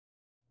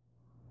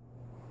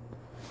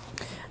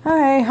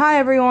Hi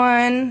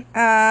everyone.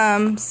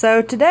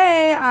 So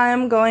today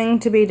I'm going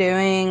to be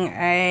doing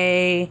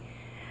I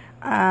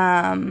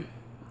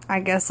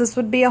guess this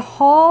would be a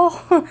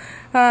haul.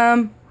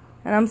 And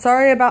I'm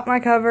sorry about my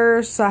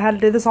covers. I had to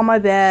do this on my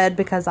bed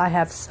because I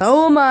have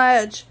so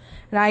much,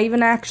 and I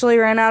even actually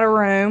ran out of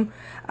room.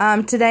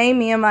 Today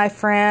me and my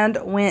friend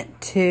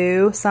went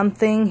to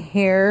something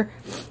here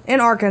in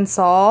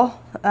Arkansas.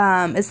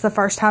 It's the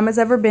first time it's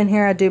ever been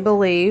here, I do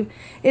believe.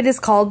 It is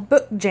called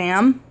Book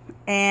Jam.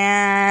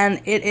 And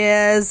it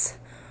is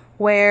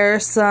where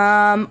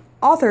some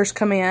authors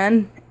come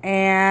in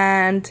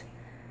and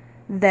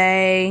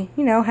they,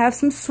 have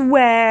some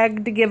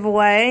swag to give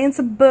away and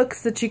some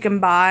books that you can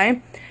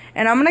buy.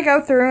 And I'm going to go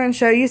through and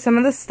show you some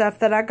of the stuff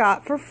that I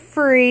got for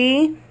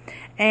free.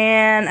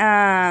 And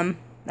I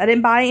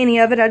didn't buy any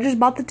of it. I just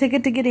bought the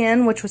ticket to get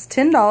in, which was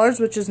 $10,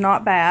 which is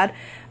not bad.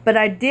 But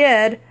I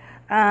did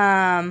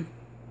learn,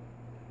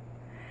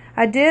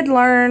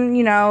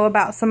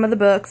 about some of the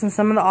books and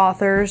some of the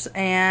authors,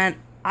 and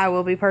I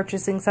will be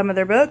purchasing some of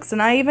their books,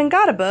 and I even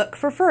got a book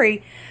for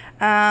free.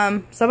 So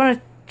I'm going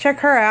to check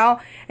her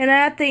out, and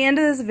at the end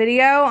of this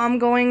video, I'm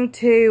going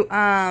to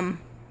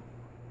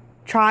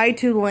try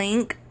to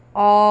link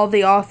all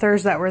the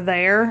authors that were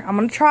there. I'm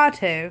going to try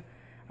to.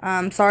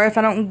 Sorry if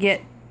I don't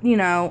get,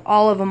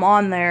 all of them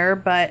on there,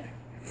 but,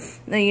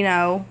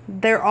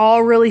 they're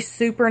all really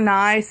super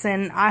nice,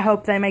 and I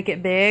hope they make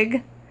it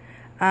big.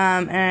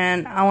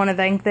 And I want to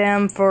thank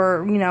them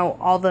for,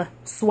 all the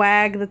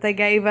swag that they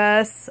gave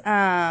us.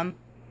 And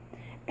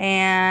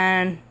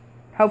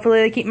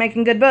hopefully they keep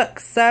making good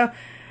books. So,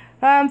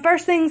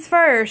 first things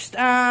first.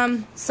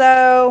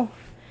 So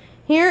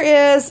here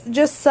is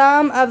just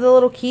some of the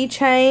little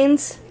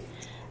keychains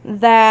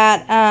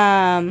that,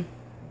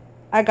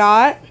 I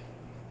got.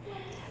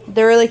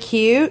 They're really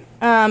cute.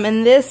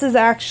 And this is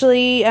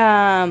actually,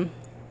 I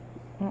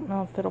don't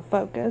know if it'll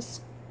focus.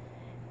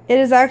 It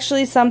is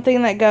actually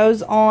something that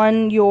goes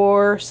on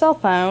your cell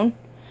phone.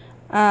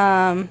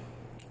 I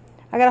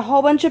got a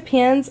whole bunch of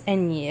pens,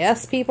 and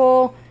yes,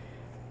 people,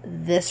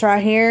 this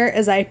right here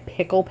is a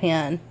pickle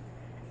pen.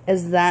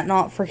 Is that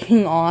not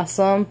freaking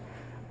awesome?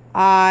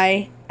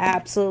 I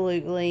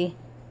absolutely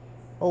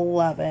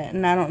love it,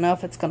 and I don't know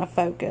if it's going to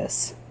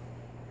focus.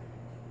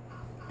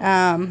 But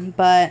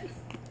I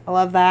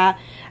love that.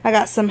 I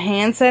got some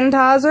hand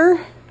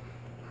sanitizer,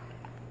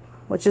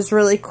 which is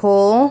really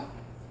cool.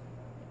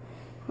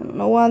 I don't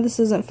know why this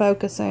isn't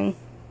focusing.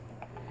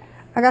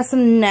 I got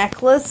some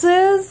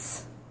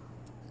necklaces.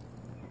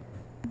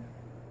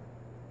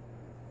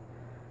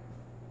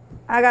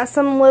 I got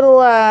some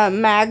little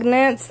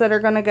magnets that are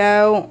going to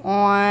go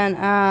on.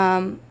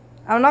 I'm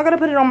not going to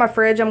put it on my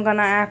fridge. I'm going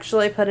to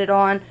actually put it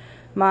on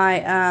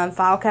my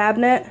file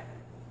cabinet.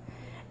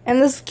 And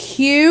this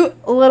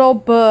cute little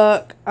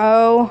book.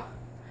 Oh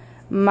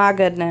my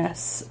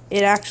goodness.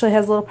 It actually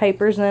has little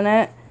papers in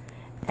it.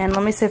 And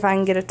let me see if I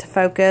can get it to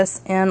focus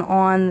in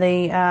on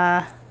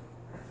the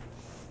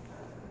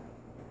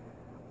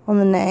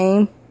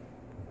name.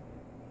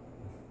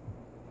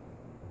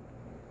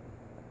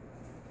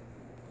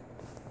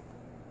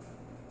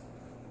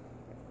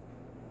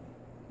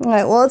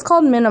 Alright, well, it's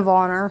called Men of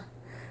Honor.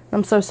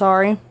 I'm so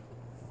sorry.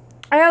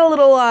 I got a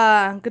little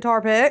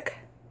guitar pick.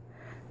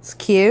 It's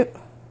cute.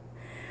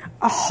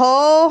 A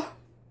whole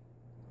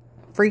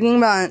freaking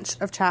bunch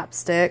of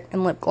chapstick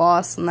and lip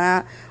gloss and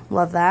that.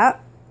 Love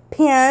that.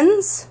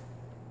 Pens.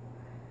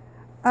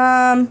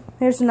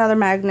 Here's another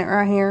magnet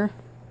right here.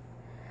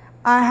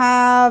 I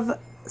have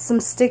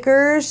some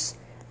stickers.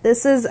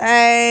 This is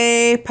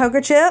a poker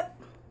chip.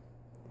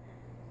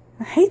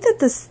 I hate that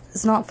this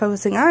is not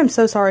focusing. I'm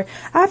so sorry.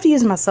 I have to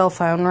use my cell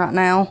phone right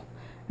now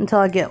until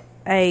I get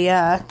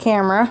a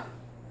camera.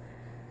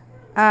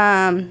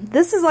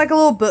 This is like a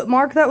little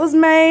bookmark that was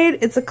made.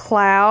 It's a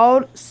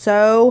cloud.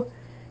 So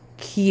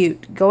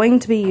cute. Going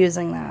to be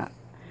using that.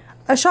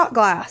 A shot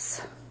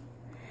glass.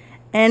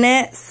 And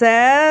it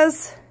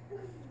says,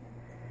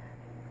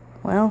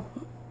 well,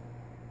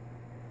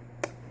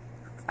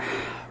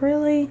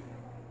 really?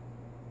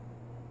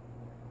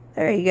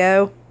 There you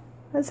go.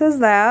 It says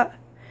that.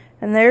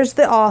 And there's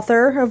the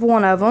author of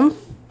one of them.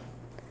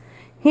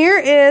 Here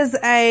is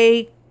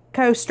a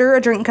coaster, a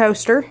drink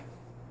coaster.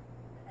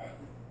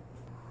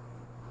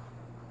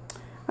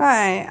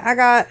 Alright, I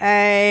got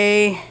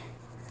a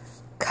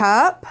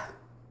cup.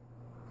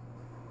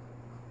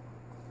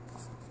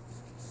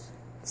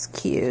 It's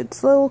cute.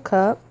 It's a little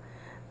cup.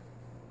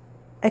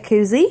 A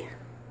koozie.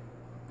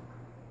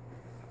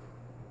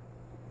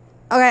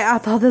 Okay, I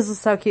thought this was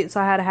so cute, so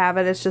I had to have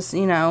it. It's just,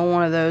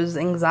 one of those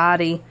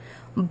anxiety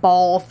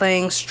ball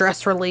things,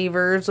 stress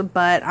relievers,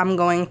 but I'm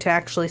going to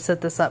actually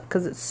set this up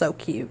because it's so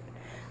cute.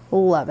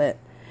 Love it.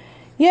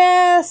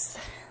 Yes,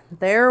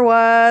 there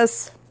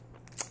was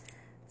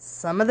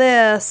some of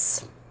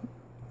this.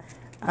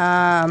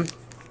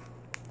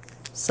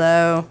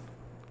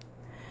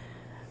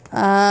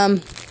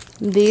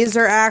 These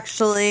are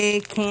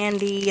actually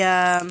candy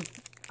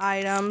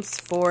items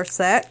for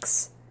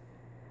sex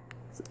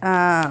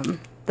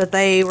that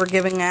they were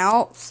giving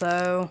out.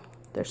 So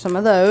there's some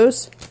of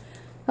those.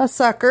 a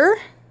sucker.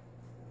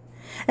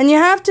 And you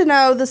have to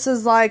know this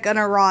is like an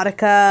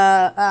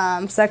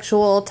erotica,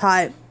 sexual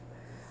type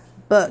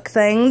book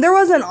thing. There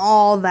wasn't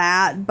all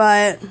that,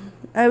 but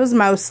it was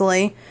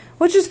mostly,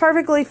 which is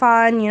perfectly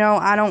fine. You know,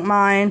 I don't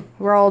mind.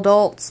 We're all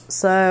adults,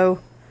 so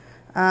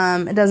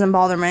it doesn't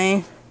bother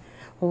me.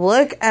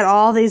 Look at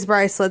all these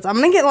bracelets. I'm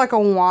going to get like a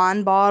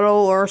wine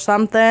bottle or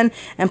something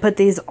and put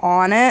these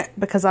on it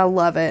because I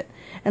love it.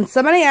 And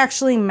somebody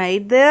actually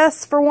made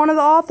this for one of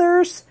the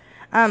authors.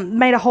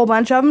 Made a whole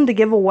bunch of them to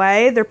give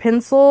away. They're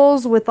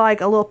pencils with like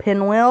a little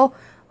pinwheel.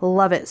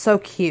 Love it. So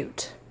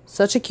cute.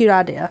 Such a cute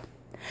idea.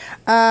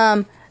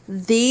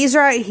 These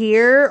right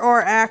here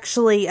are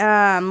actually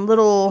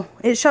little,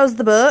 it shows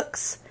the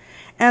books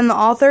and the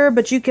author,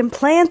 but you can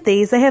plant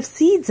these. They have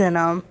seeds in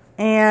them.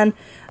 And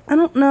I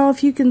don't know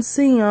if you can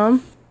see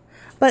them,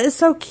 but it's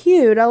so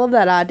cute. I love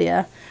that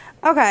idea.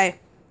 Okay.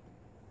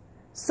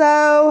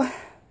 So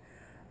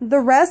the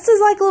rest is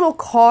like little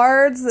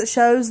cards that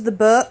shows the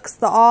books,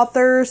 the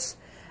authors.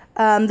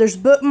 There's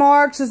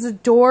bookmarks. There's a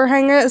door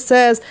hanger that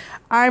says,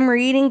 "I'm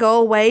reading,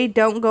 go away,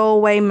 don't go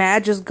away,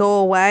 mad, just go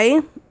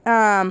away."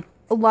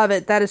 Love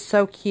it. That is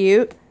so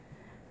cute.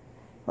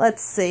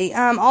 Let's see.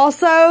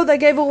 Also, they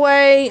gave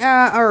away,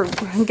 or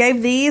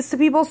gave these to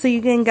people so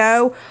you can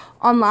go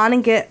online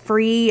and get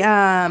free,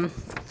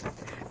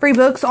 free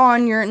books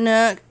on your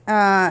Nook,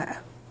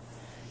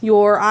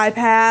 your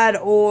iPad,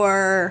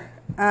 or,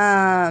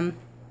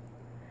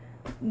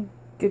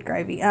 good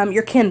gravy,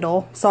 your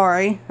Kindle,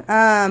 sorry.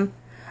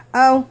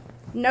 Oh,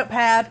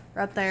 notepad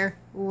right there.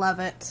 Love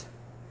it.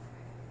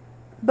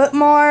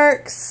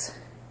 Bookmarks.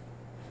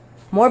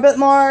 More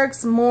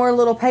bookmarks. More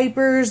little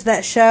papers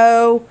that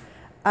show,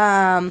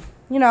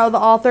 you know, the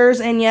authors.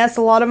 And yes,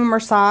 a lot of them are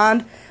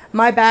signed.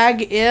 My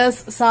bag is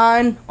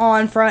signed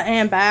on front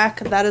and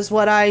back. That is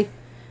what I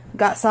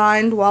got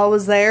signed while I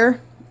was there.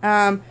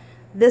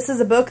 This is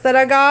a book that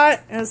I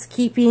got. It's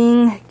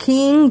Keeping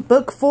King,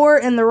 book 4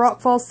 in the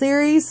Rockfall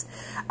series.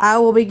 I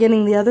will be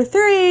getting the other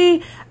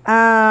 3.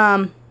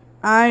 I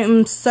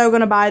am so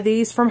going to buy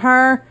these from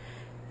her.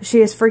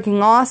 She is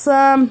freaking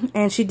awesome.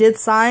 And she did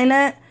sign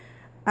it.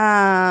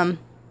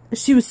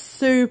 She was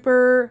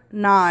super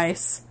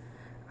nice.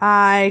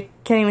 I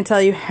can't even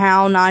tell you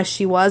how nice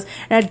she was.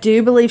 And I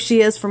do believe she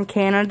is from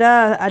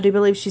Canada. I do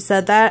believe she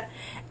said that.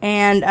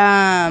 And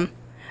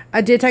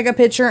I did take a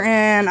picture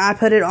and I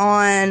put it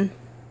on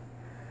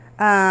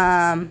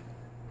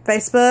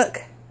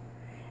Facebook.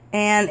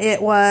 And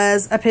it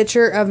was a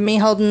picture of me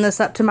holding this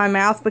up to my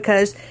mouth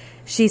because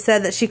she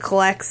said that she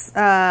collects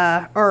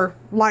or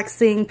likes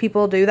seeing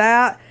people do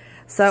that.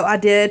 So I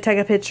did take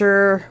a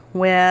picture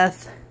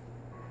with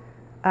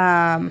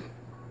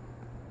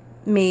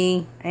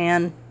me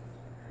and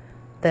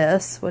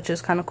this, which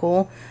is kind of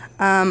cool.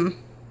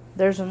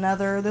 There's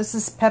another. This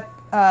is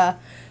Pepper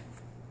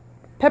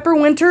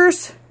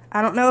Winters.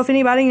 I don't know if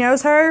anybody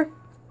knows her.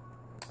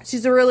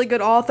 She's a really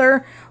good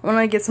author. I'm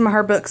going to get some of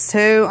her books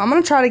too. I'm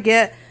going to try to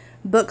get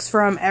books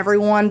from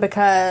everyone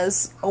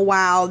because,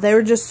 wow, they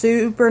were just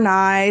super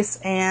nice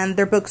and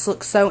their books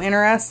look so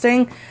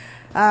interesting.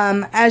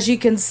 As you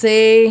can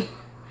see,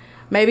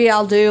 maybe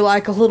I'll do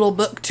like a little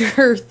book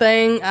tour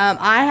thing.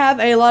 I have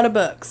a lot of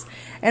books.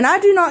 And I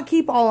do not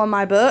keep all of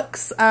my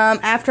books.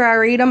 After I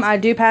read them, I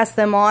do pass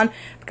them on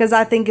because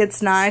I think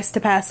it's nice to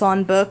pass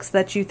on books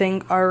that you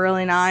think are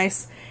really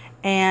nice.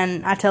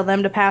 And I tell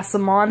them to pass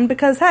them on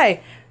because,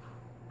 hey,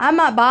 I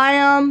might buy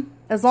them.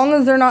 As long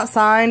as they're not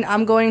signed,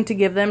 I'm going to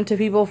give them to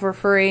people for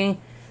free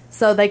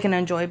so they can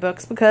enjoy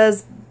books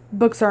because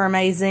books are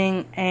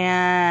amazing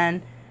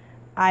and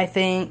I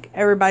think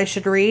everybody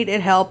should read.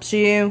 It helps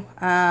you.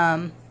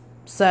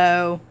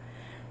 So,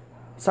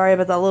 sorry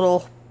about that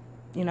little,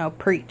 you know,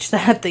 preach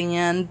at the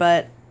end,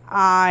 but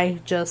I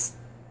just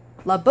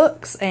love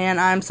books and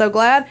I'm so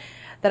glad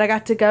that I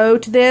got to go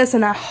to this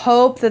and I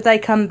hope that they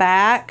come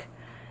back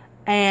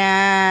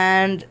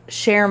and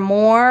share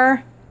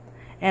more.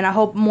 And I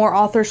hope more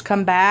authors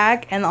come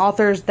back. And the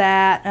authors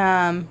that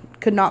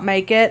could not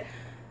make it,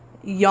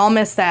 y'all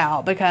missed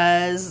out.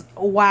 Because,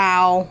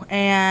 wow.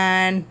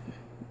 And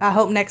I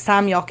hope next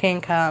time y'all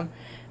can come.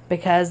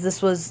 Because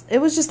it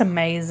was just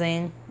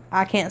amazing.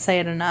 I can't say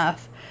it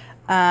enough.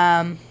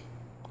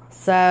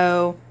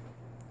 So,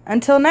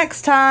 until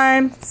next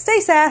time,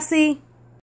 stay sassy.